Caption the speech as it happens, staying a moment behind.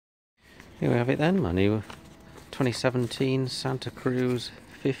Here we have it then, my new 2017 Santa Cruz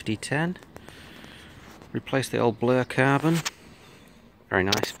 5010. Replaced the old Blur Carbon. Very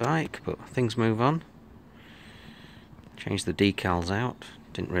nice bike, but things move on. Changed the decals out.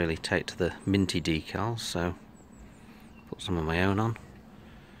 Didn't really take to the minty decals, so put some of my own on.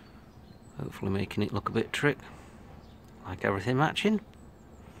 Hopefully making it look a bit trick. Like everything matching.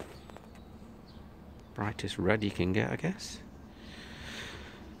 Brightest red you can get, I guess.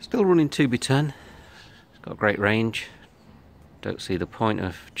 Still running 2x10. It's got great range. Don't see the point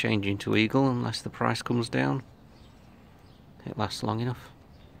of changing to Eagle unless the price comes down. It lasts long enough.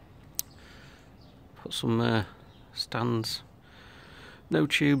 Put some stands. No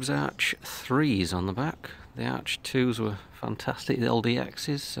tubes arch 3s on the back. The arch 2s were fantastic, the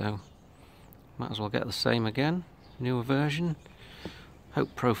LDXs, so might as well get the same again. Newer version.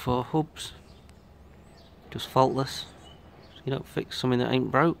 Hope Pro 4 hubs. Just faultless. You don't fix something that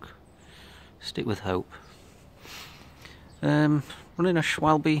ain't broke. Stick with Hope. Running a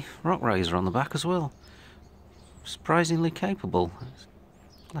Schwalbe rock raiser on the back as well. Surprisingly capable.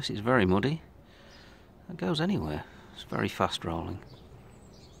 Unless it's very muddy. It goes anywhere. It's very fast rolling.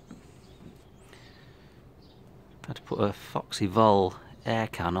 Had to put a Fox Evol air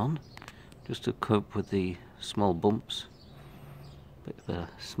can on just to cope with the small bumps. Bit of a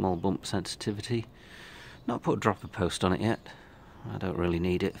small bump sensitivity. Not put a dropper post on it yet. I don't really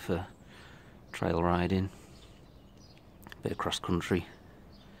need it for trail riding. Bit of cross country.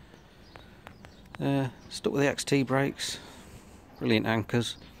 Stuck with the XT brakes. Brilliant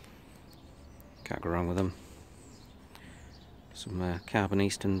anchors. Can't go wrong with them. Some carbon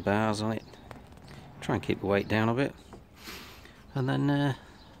Eastern bars on it. Try and keep the weight down a bit. And then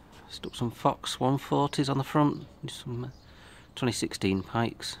stuck some Fox 140s on the front. Some 2016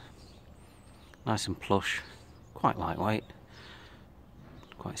 Pikes. Nice and plush. Quite lightweight.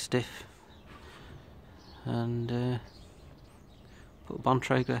 Quite stiff. And put a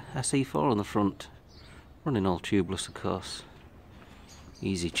Bontrager SE4 on the front. Running all tubeless, of course.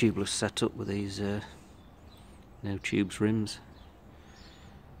 Easy tubeless setup with these no tubes rims.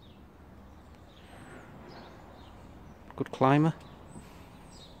 Good climber.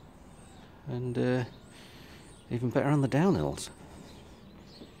 And even better on the downhills.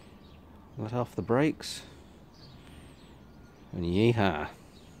 Let off the brakes. And yeehaw.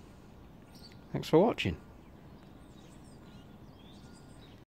 Thanks for watching.